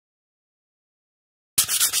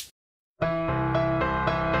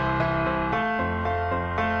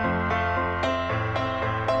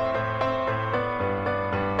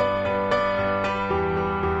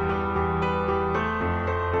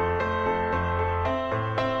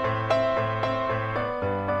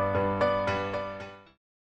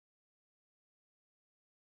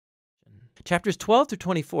Chapters 12 through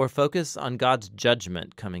 24 focus on God's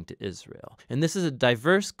judgment coming to Israel. And this is a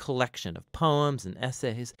diverse collection of poems and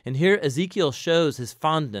essays. And here Ezekiel shows his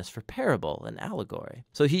fondness for parable and allegory.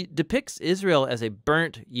 So he depicts Israel as a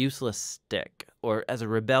burnt, useless stick, or as a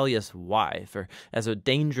rebellious wife, or as a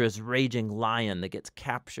dangerous, raging lion that gets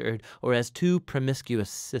captured, or as two promiscuous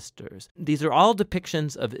sisters. These are all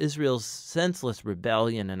depictions of Israel's senseless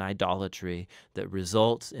rebellion and idolatry that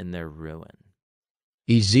results in their ruin.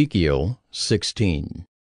 Ezekiel 16.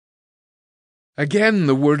 Again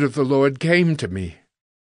the word of the Lord came to me.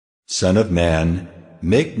 Son of man,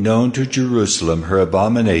 make known to Jerusalem her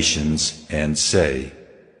abominations, and say,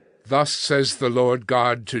 Thus says the Lord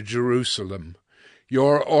God to Jerusalem,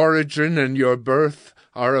 Your origin and your birth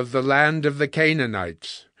are of the land of the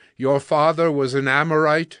Canaanites. Your father was an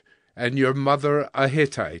Amorite, and your mother a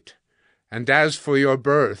Hittite. And as for your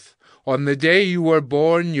birth, on the day you were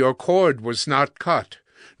born your cord was not cut,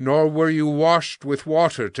 nor were you washed with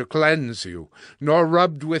water to cleanse you, nor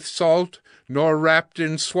rubbed with salt, nor wrapped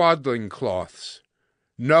in swaddling cloths.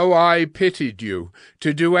 No eye pitied you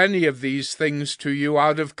to do any of these things to you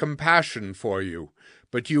out of compassion for you,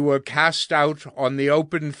 but you were cast out on the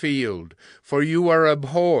open field, for you were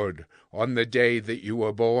abhorred on the day that you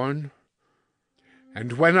were born.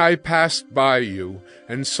 And when I passed by you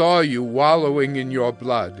and saw you wallowing in your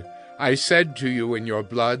blood, I said to you in your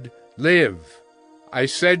blood, Live. I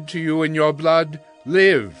said to you in your blood,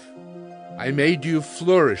 Live. I made you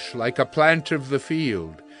flourish like a plant of the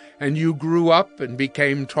field, and you grew up and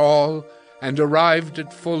became tall, and arrived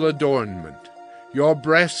at full adornment. Your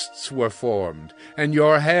breasts were formed, and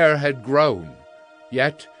your hair had grown,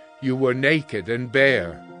 yet you were naked and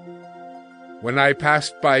bare. When I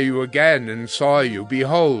passed by you again and saw you,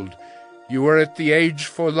 behold, you were at the age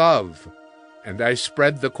for love. And I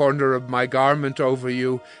spread the corner of my garment over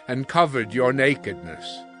you, and covered your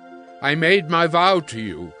nakedness. I made my vow to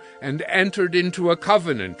you, and entered into a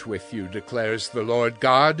covenant with you, declares the Lord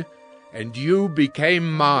God, and you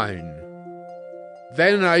became mine.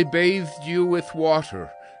 Then I bathed you with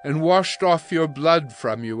water, and washed off your blood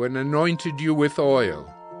from you, and anointed you with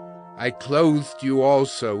oil. I clothed you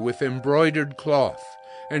also with embroidered cloth,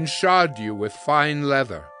 and shod you with fine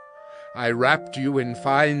leather. I wrapped you in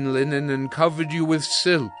fine linen and covered you with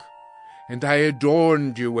silk, and I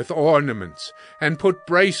adorned you with ornaments, and put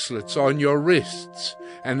bracelets on your wrists,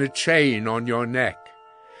 and a chain on your neck.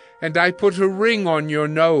 And I put a ring on your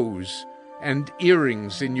nose, and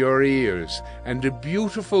earrings in your ears, and a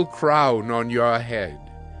beautiful crown on your head.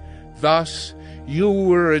 Thus you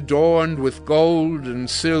were adorned with gold and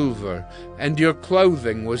silver, and your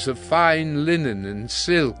clothing was of fine linen and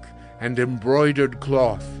silk and embroidered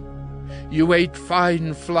cloth. You ate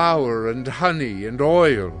fine flour and honey and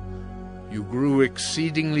oil. You grew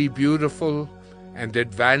exceedingly beautiful and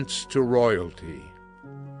advanced to royalty.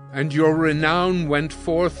 And your renown went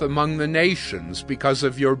forth among the nations because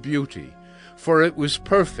of your beauty, for it was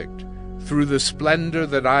perfect through the splendor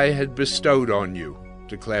that I had bestowed on you,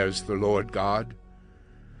 declares the Lord God.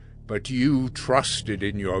 But you trusted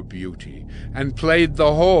in your beauty, and played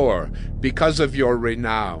the whore because of your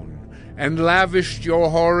renown, and lavished your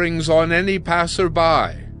whorings on any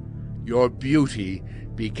passer-by. Your beauty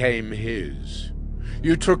became his.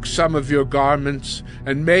 You took some of your garments,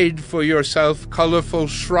 and made for yourself colorful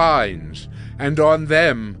shrines, and on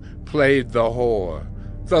them played the whore.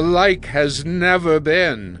 The like has never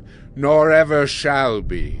been, nor ever shall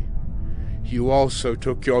be. You also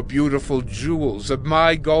took your beautiful jewels of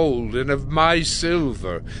my gold and of my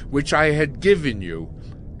silver, which I had given you,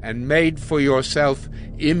 and made for yourself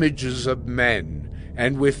images of men,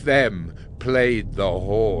 and with them played the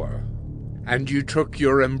whore. And you took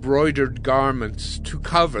your embroidered garments to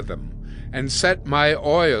cover them, and set my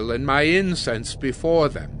oil and my incense before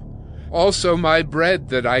them. Also my bread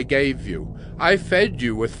that I gave you, I fed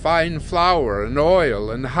you with fine flour and oil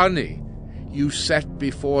and honey. You set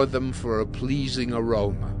before them for a pleasing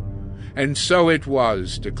aroma. And so it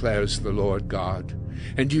was, declares the Lord God.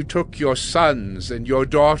 And you took your sons and your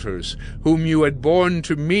daughters, whom you had borne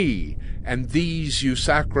to me, and these you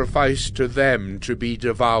sacrificed to them to be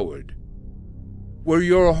devoured. Were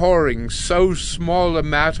your whorings so small a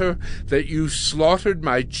matter that you slaughtered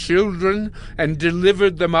my children, and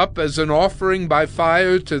delivered them up as an offering by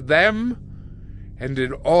fire to them? And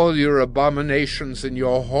in all your abominations and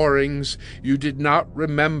your whorings you did not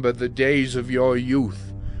remember the days of your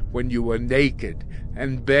youth, when you were naked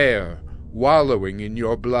and bare, wallowing in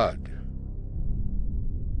your blood.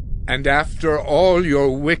 And after all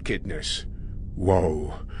your wickedness,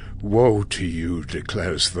 woe, woe to you,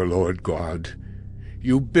 declares the Lord God.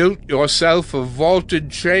 You built yourself a vaulted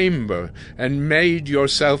chamber, and made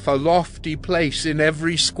yourself a lofty place in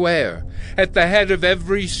every square. At the head of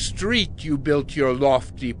every street you built your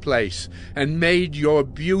lofty place, and made your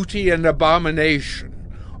beauty an abomination,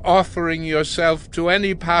 offering yourself to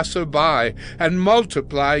any passer-by, and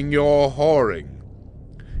multiplying your whoring.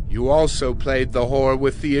 You also played the whore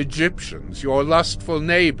with the Egyptians, your lustful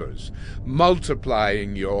neighbors,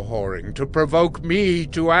 multiplying your whoring to provoke me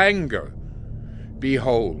to anger.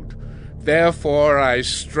 Behold, therefore I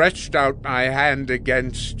stretched out my hand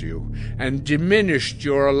against you, and diminished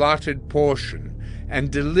your allotted portion,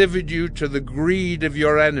 and delivered you to the greed of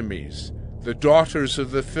your enemies, the daughters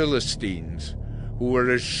of the Philistines, who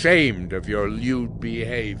were ashamed of your lewd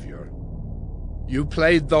behavior. You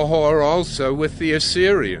played the whore also with the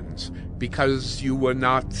Assyrians, because you were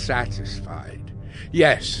not satisfied.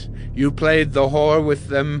 Yes, you played the whore with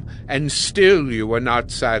them, and still you were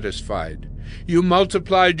not satisfied. You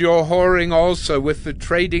multiplied your whoring also with the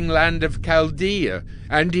trading land of Chaldea,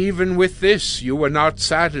 and even with this you were not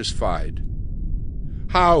satisfied.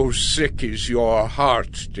 How sick is your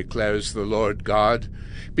heart, declares the Lord God,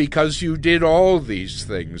 because you did all these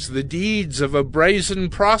things, the deeds of a brazen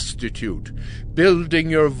prostitute, building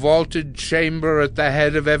your vaulted chamber at the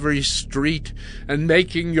head of every street, and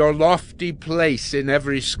making your lofty place in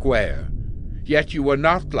every square. Yet you were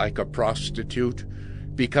not like a prostitute,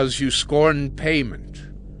 because you scorned payment.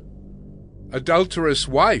 Adulterous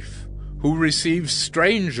wife, who receives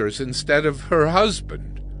strangers instead of her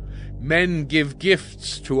husband. Men give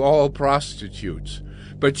gifts to all prostitutes,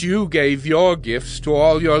 but you gave your gifts to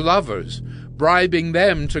all your lovers, bribing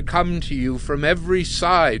them to come to you from every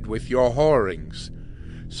side with your whorings.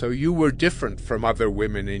 So you were different from other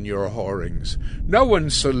women in your whorings. No one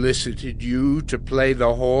solicited you to play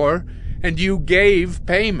the whore, and you gave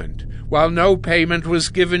payment, while no payment was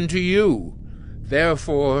given to you.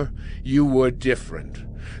 Therefore you were different.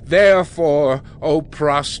 Therefore, O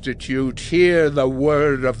prostitute, hear the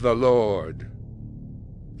word of the Lord.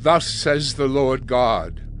 Thus says the Lord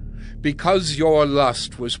God, because your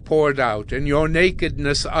lust was poured out, and your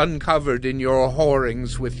nakedness uncovered in your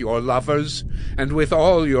whorings with your lovers, and with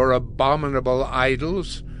all your abominable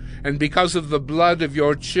idols, and because of the blood of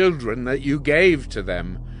your children that you gave to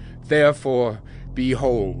them, therefore,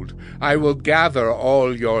 behold, I will gather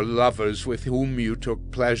all your lovers with whom you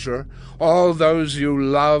took pleasure, all those you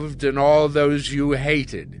loved and all those you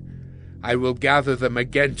hated. I will gather them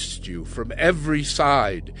against you from every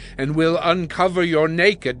side, and will uncover your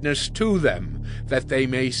nakedness to them, that they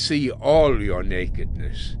may see all your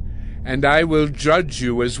nakedness. And I will judge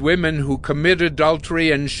you as women who commit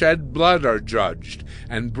adultery and shed blood are judged,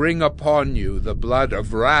 and bring upon you the blood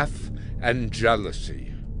of wrath and jealousy.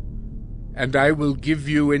 And I will give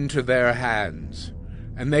you into their hands,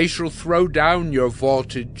 and they shall throw down your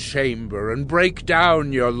vaulted chamber, and break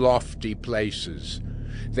down your lofty places.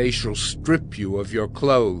 They shall strip you of your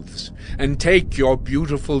clothes, and take your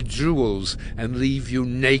beautiful jewels, and leave you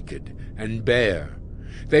naked and bare.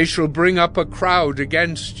 They shall bring up a crowd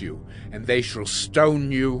against you, and they shall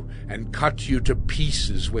stone you, and cut you to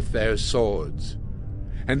pieces with their swords.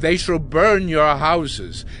 And they shall burn your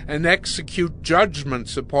houses, and execute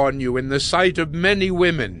judgments upon you in the sight of many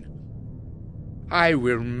women. I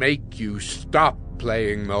will make you stop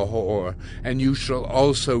playing the whore, and you shall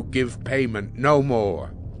also give payment no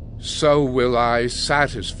more. So will I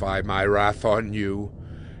satisfy my wrath on you,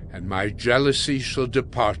 and my jealousy shall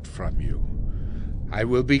depart from you. I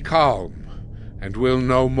will be calm, and will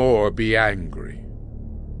no more be angry.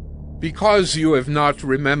 Because you have not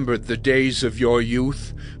remembered the days of your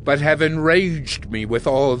youth, but have enraged me with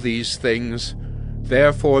all these things,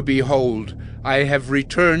 therefore, behold, I have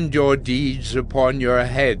returned your deeds upon your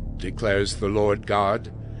head, declares the Lord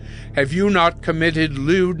God. Have you not committed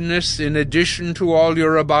lewdness in addition to all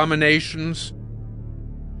your abominations?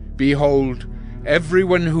 Behold,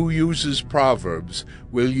 everyone who uses proverbs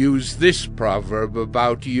will use this proverb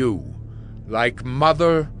about you, like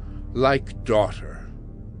mother, like daughter.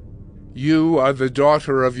 You are the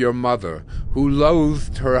daughter of your mother, who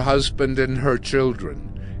loathed her husband and her children,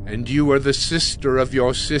 and you are the sister of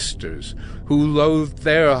your sisters, who loathed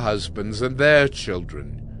their husbands and their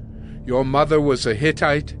children. Your mother was a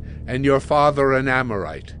Hittite, and your father an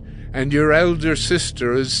Amorite, and your elder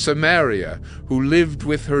sister is Samaria, who lived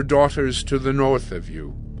with her daughters to the north of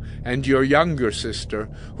you, and your younger sister,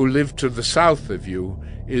 who lived to the south of you,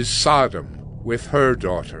 is Sodom, with her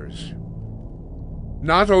daughters.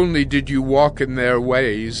 Not only did you walk in their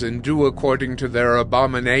ways and do according to their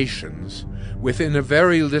abominations, within a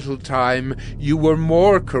very little time you were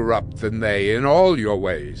more corrupt than they in all your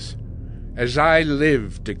ways. As I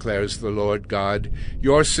live, declares the Lord God,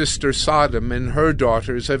 your sister Sodom and her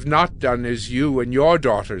daughters have not done as you and your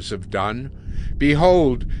daughters have done.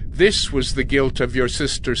 Behold, this was the guilt of your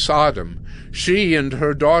sister Sodom. She and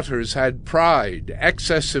her daughters had pride,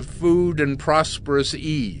 excess of food, and prosperous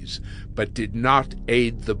ease, but did not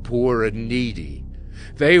aid the poor and needy.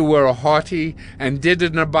 They were haughty and did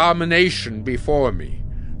an abomination before me,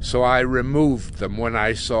 so I removed them when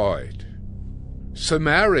I saw it.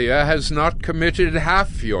 Samaria has not committed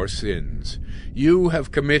half your sins. You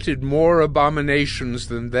have committed more abominations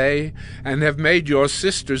than they, and have made your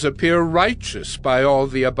sisters appear righteous by all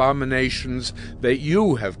the abominations that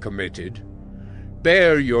you have committed.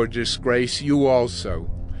 Bear your disgrace, you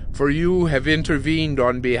also, for you have intervened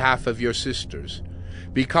on behalf of your sisters.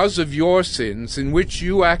 Because of your sins, in which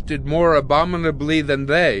you acted more abominably than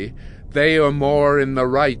they are more in the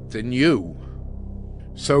right than you.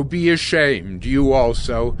 So be ashamed, you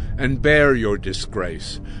also, and bear your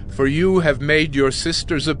disgrace, for you have made your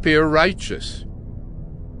sisters appear righteous.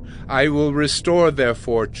 I will restore their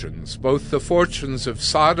fortunes, both the fortunes of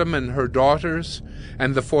Sodom and her daughters,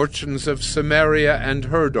 and the fortunes of Samaria and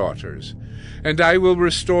her daughters. And I will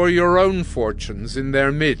restore your own fortunes in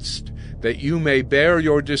their midst, that you may bear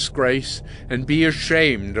your disgrace and be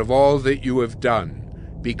ashamed of all that you have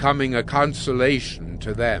done, becoming a consolation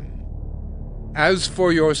to them. As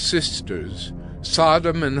for your sisters,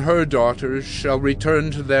 Sodom and her daughters shall return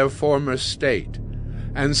to their former state,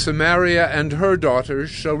 and Samaria and her daughters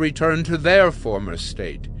shall return to their former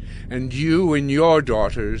state, and you and your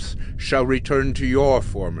daughters shall return to your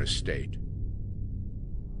former state.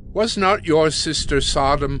 Was not your sister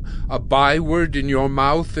Sodom a byword in your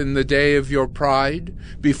mouth in the day of your pride,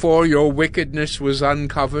 before your wickedness was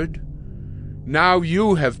uncovered? Now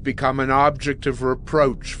you have become an object of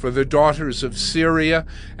reproach for the daughters of Syria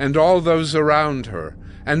and all those around her,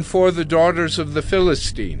 and for the daughters of the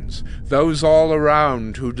Philistines, those all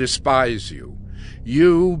around who despise you.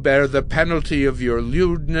 You bear the penalty of your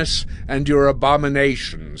lewdness and your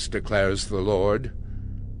abominations, declares the Lord.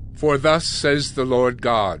 For thus says the Lord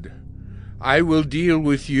God, I will deal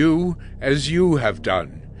with you as you have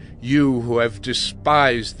done, you who have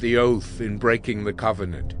despised the oath in breaking the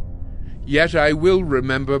covenant. Yet I will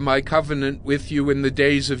remember my covenant with you in the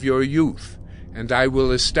days of your youth, and I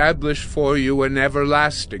will establish for you an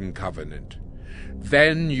everlasting covenant.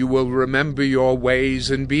 Then you will remember your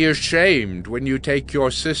ways and be ashamed when you take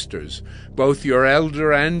your sisters, both your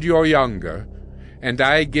elder and your younger, and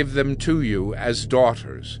I give them to you as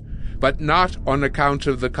daughters, but not on account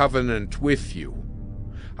of the covenant with you.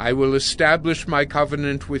 I will establish my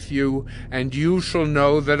covenant with you, and you shall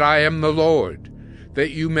know that I am the Lord,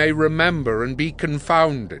 that you may remember and be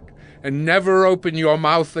confounded, and never open your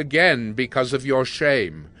mouth again because of your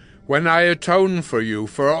shame, when I atone for you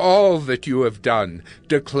for all that you have done,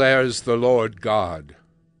 declares the Lord God.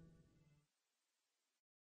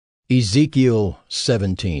 Ezekiel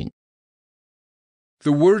 17.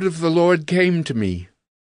 The word of the Lord came to me.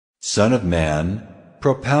 Son of man,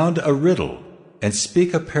 propound a riddle, and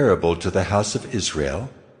speak a parable to the house of Israel.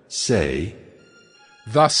 Say,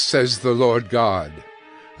 Thus says the Lord God,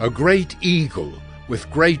 a great eagle, with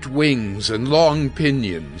great wings and long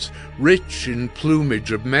pinions, rich in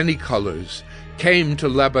plumage of many colors, came to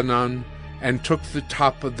Lebanon and took the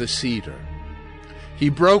top of the cedar. He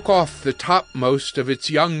broke off the topmost of its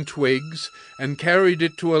young twigs and carried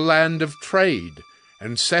it to a land of trade,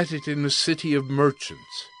 and set it in a city of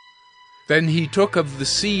merchants. Then he took of the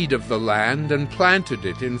seed of the land and planted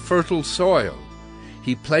it in fertile soil.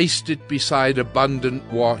 He placed it beside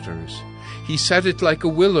abundant waters. He set it like a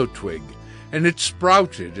willow twig, and it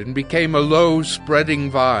sprouted and became a low spreading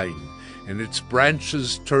vine, and its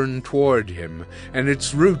branches turned toward him, and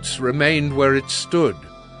its roots remained where it stood.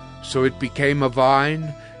 So it became a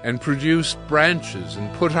vine, and produced branches,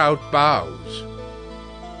 and put out boughs.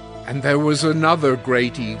 And there was another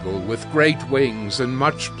great eagle with great wings and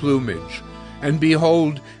much plumage. And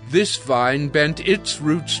behold, this vine bent its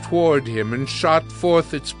roots toward him, and shot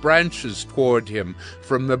forth its branches toward him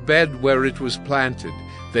from the bed where it was planted,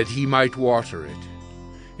 that he might water it.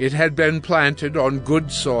 It had been planted on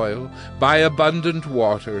good soil, by abundant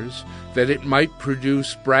waters, that it might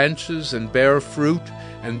produce branches and bear fruit,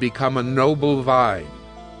 and become a noble vine.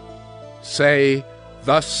 Say,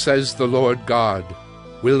 Thus says the Lord God,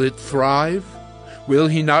 Will it thrive? Will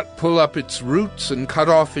he not pull up its roots and cut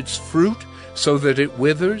off its fruit, so that it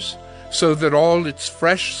withers, so that all its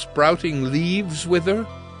fresh sprouting leaves wither?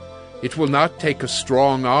 It will not take a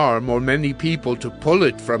strong arm or many people to pull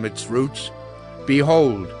it from its roots.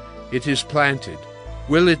 Behold, it is planted.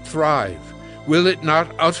 Will it thrive? Will it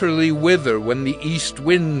not utterly wither when the east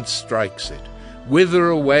wind strikes it, wither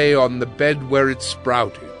away on the bed where it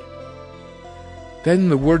sprouted? Then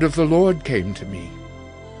the word of the Lord came to me.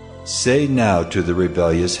 Say now to the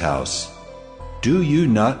rebellious house, do you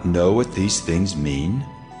not know what these things mean?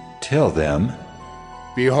 Tell them,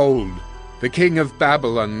 Behold, the king of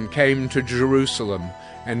Babylon came to Jerusalem,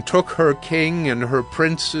 and took her king and her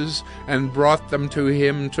princes, and brought them to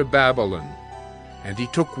him to Babylon. And he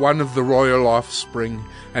took one of the royal offspring,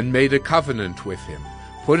 and made a covenant with him,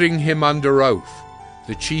 putting him under oath,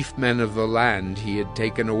 the chief men of the land he had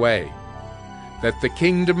taken away, that the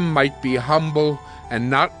kingdom might be humble, and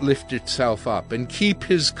not lift itself up, and keep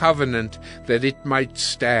his covenant, that it might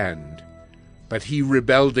stand. But he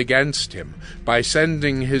rebelled against him, by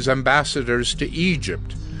sending his ambassadors to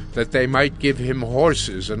Egypt, that they might give him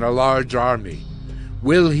horses and a large army.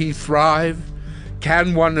 Will he thrive?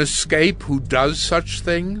 Can one escape who does such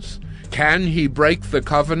things? Can he break the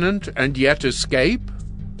covenant and yet escape?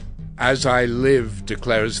 As I live,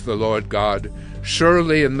 declares the Lord God,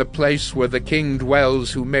 surely in the place where the king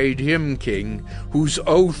dwells who made him king, whose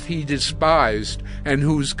oath he despised, and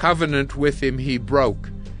whose covenant with him he broke,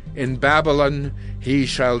 in Babylon he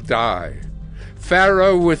shall die.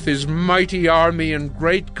 Pharaoh with his mighty army and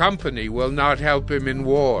great company will not help him in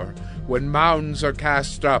war, when mounds are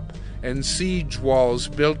cast up, and siege walls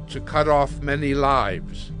built to cut off many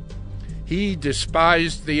lives. He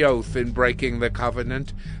despised the oath in breaking the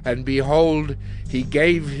covenant, and behold, he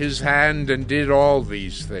gave his hand and did all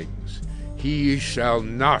these things. He shall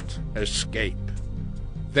not escape.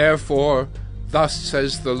 Therefore, thus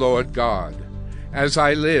says the Lord God, as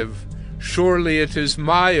I live, surely it is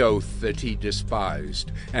my oath that he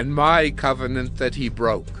despised, and my covenant that he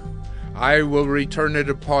broke. I will return it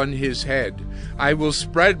upon his head. I will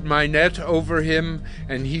spread my net over him,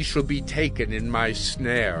 and he shall be taken in my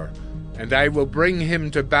snare. And I will bring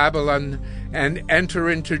him to Babylon, and enter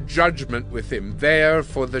into judgment with him there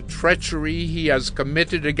for the treachery he has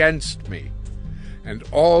committed against me. And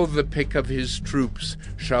all the pick of his troops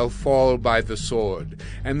shall fall by the sword,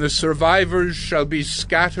 and the survivors shall be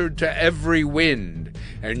scattered to every wind,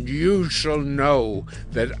 and you shall know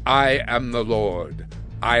that I am the Lord.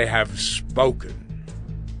 I have spoken.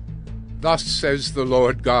 Thus says the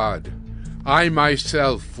Lord God, I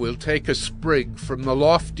myself will take a sprig from the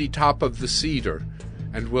lofty top of the cedar,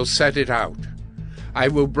 and will set it out. I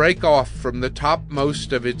will break off from the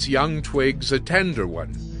topmost of its young twigs a tender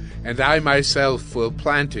one, and I myself will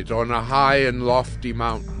plant it on a high and lofty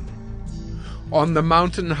mountain. On the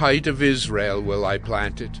mountain height of Israel will I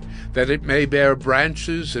plant it, that it may bear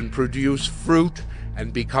branches and produce fruit,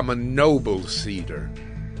 and become a noble cedar.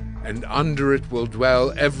 And under it will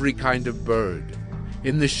dwell every kind of bird.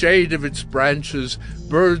 In the shade of its branches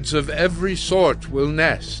birds of every sort will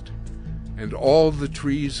nest. And all the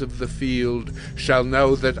trees of the field shall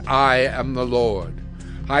know that I am the Lord.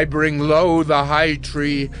 I bring low the high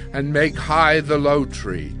tree, and make high the low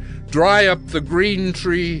tree, dry up the green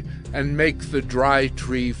tree, and make the dry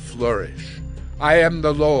tree flourish. I am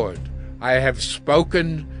the Lord. I have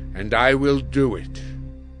spoken, and I will do it.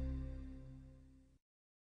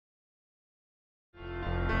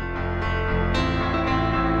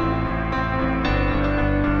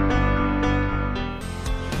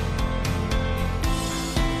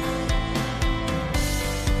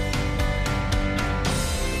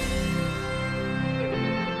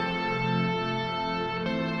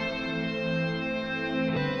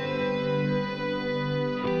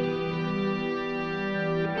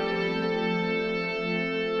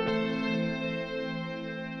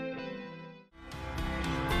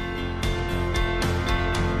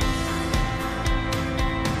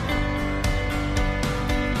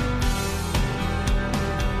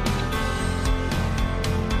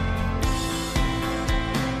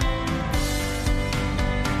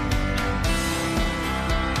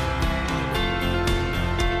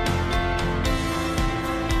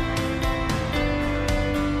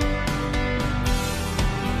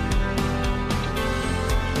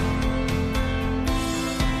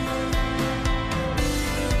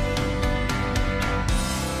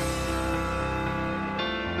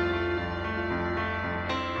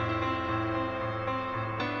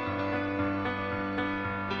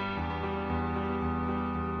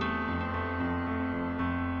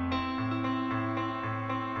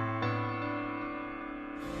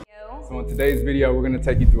 So in today's video, we're gonna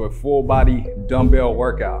take you through a full body dumbbell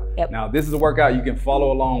workout. Now, this is a workout you can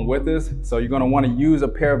follow along with us. So you're gonna wanna use a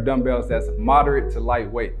pair of dumbbells that's moderate to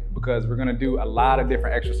lightweight because we're gonna do a lot of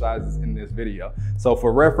different exercises in this video. So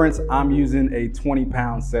for reference, I'm using a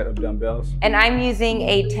 20-pound set of dumbbells. And I'm using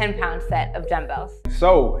a 10-pound set of dumbbells.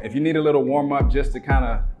 So if you need a little warm up just to kind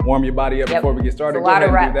of warm your body up before we get started, go ahead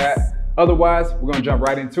and do that. Otherwise, we're gonna jump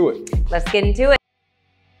right into it. Let's get into it.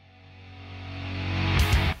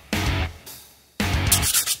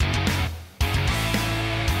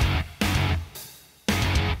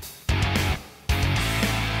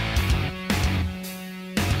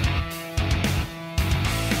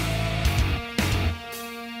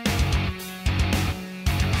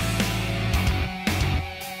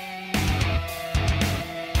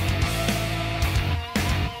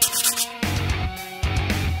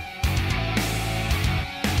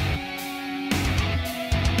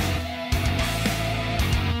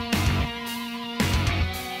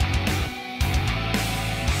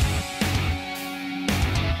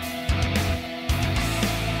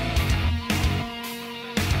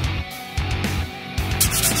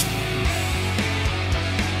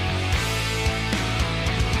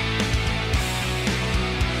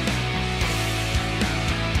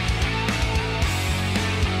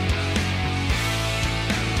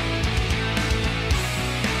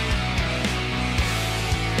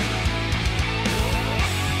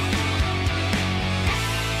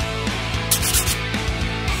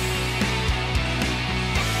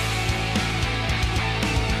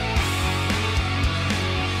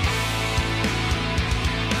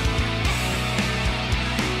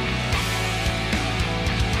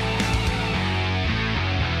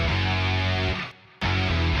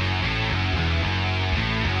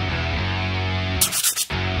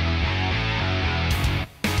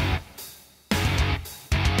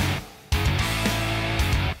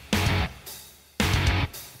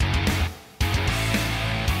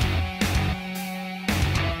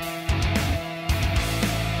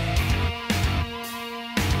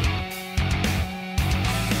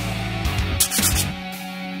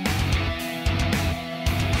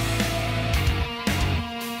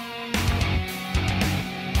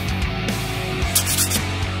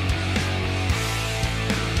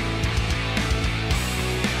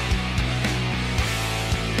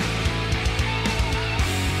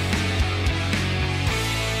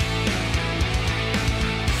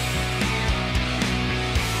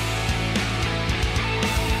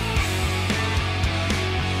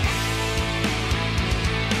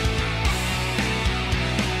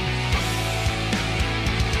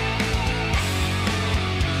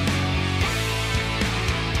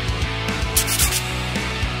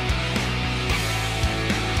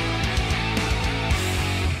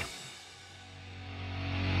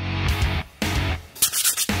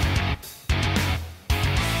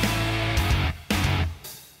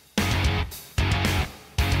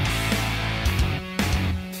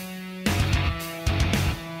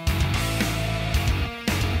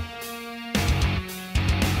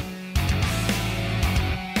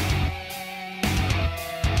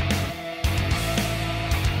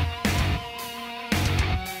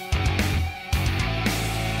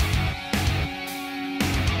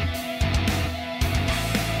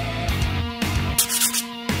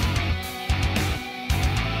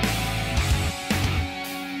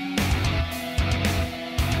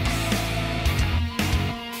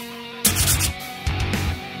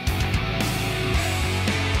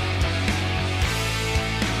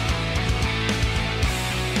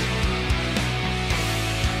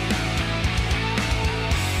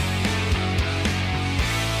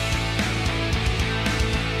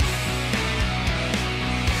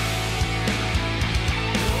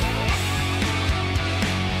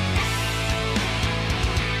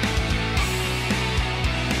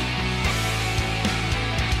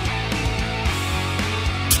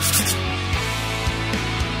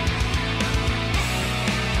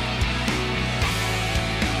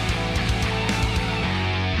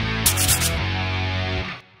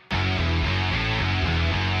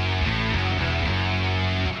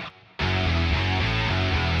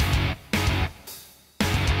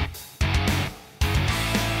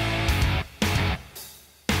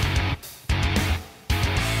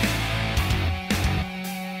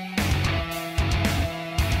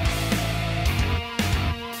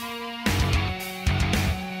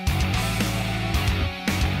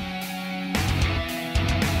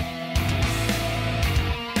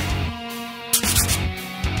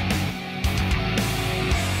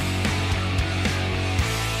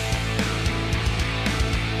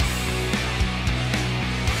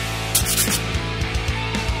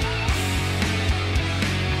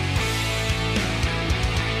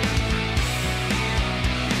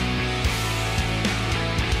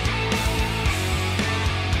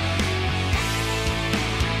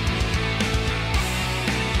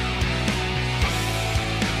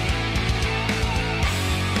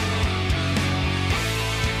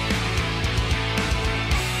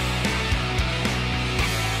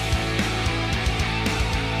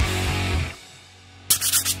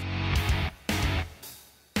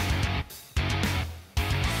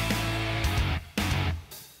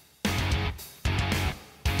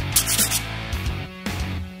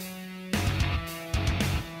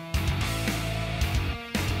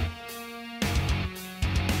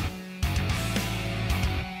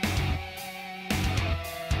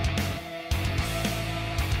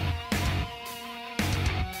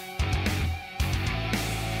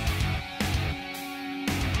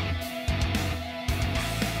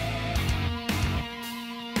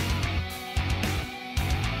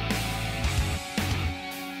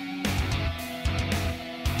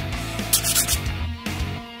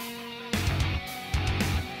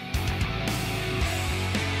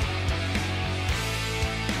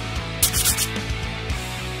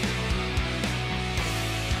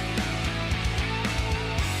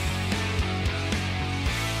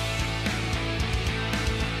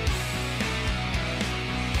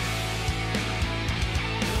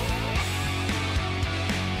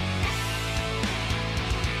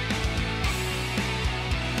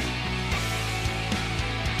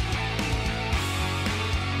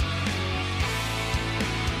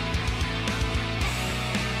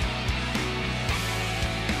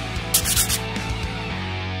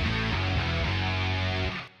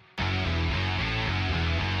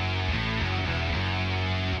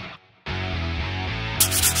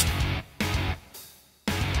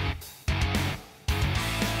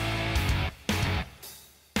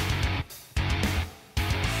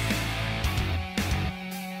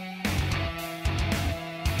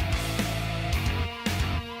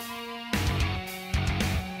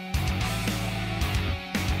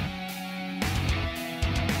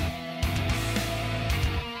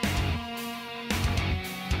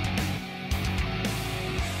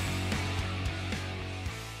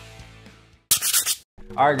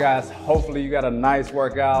 All right, guys, hopefully you got a nice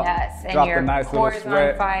workout. Yes, and dropped your a nice little core is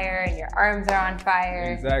sweat. on fire and your arms are on fire.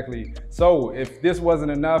 Exactly. So if this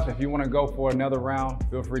wasn't enough, if you want to go for another round,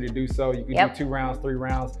 feel free to do so. You can do 2 rounds, 3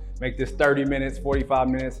 rounds, make this 30 minutes, 45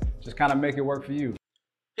 minutes, just kind of make it work for you.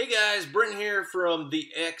 Hey guys, Brent here from the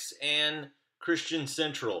X and Christian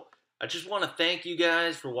Central. I just want to thank you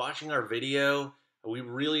guys for watching our video. We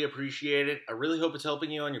really appreciate it. I really hope it's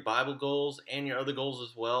helping you on your Bible goals and your other goals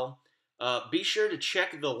as well. Be sure to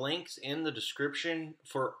check the links in the description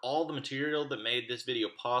for all the material that made this video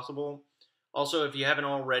possible. Also, if you haven't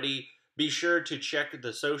already, be sure to check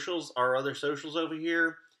the socials, our other socials over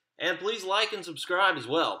here, and please like and subscribe as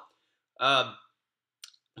well.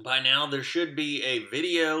 By now, there should be a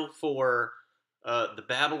video for the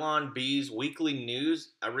Babylon Bees weekly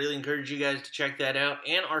news. I really encourage you guys to check that out,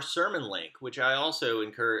 and our sermon link, which I also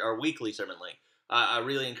encourage, our weekly sermon link. I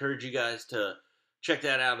really encourage you guys to check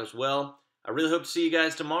that out as well. I really hope to see you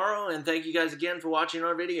guys tomorrow, and thank you guys again for watching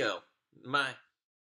our video. Bye.